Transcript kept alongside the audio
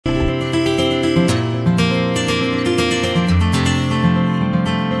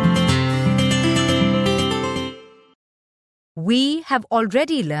have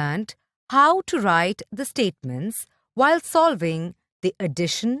already learnt how to write the statements while solving the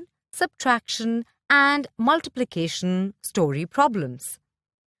addition, subtraction and multiplication story problems.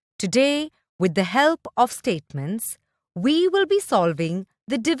 Today, with the help of statements, we will be solving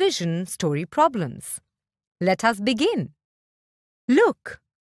the division story problems. Let us begin. Look,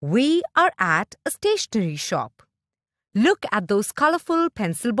 we are at a stationery shop. Look at those colourful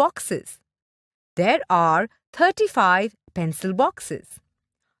pencil boxes. There are 35 pencil boxes.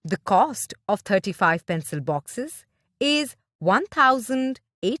 The cost of 35 pencil boxes is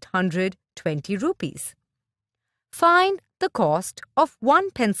 1,820 rupees. Find the cost of one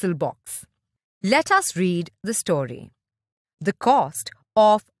pencil box. Let us read the story. The cost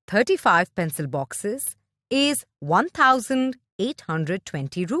of 35 pencil boxes is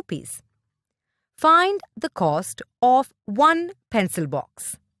 1,820 rupees. Find the cost of one pencil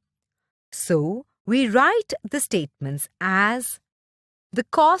box. So, we write the statements as the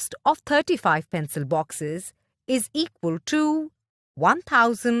cost of 35 pencil boxes is equal to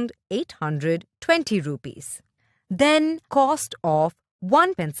 1,820 rupees. Then, cost of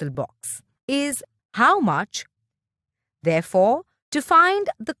one pencil box is how much? Therefore, to find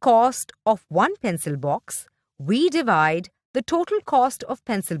the cost of one pencil box, we divide the total cost of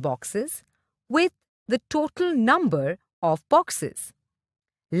pencil boxes with the total number of boxes.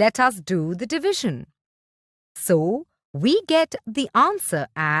 Let us do the division. So, we get the answer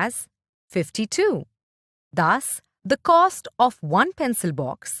as 52. Thus, the cost of one pencil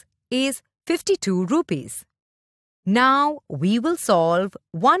box is 52 rupees. Now, we will solve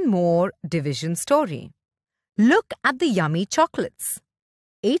one more division story. Look at the yummy chocolates.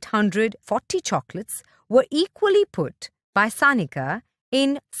 840 chocolates were equally put by Sanika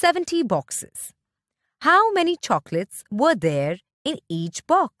in 70 boxes. How many chocolates were there in each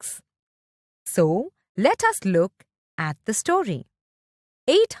box? So, let us look at the story.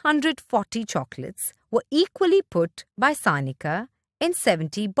 840 chocolates were equally put by Sanika in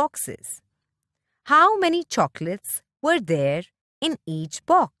 70 boxes. How many chocolates were there in each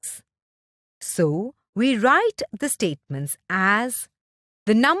box? So, we write the statements as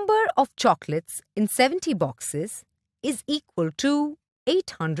the number of chocolates in 70 boxes is equal to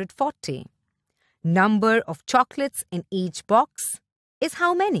 840. Number of chocolates in each box is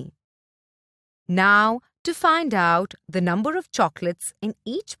how many? Now, to find out the number of chocolates in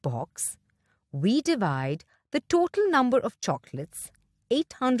each box, we divide the total number of chocolates,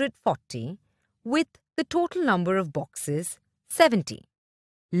 840, with the total number of boxes, 70.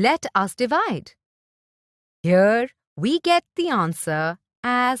 Let us divide. Here, we get the answer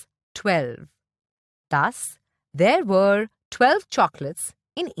as 12. Thus, there were 12 chocolates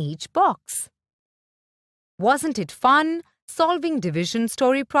in each box. Wasn't it fun solving division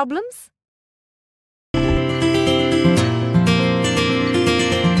story problems?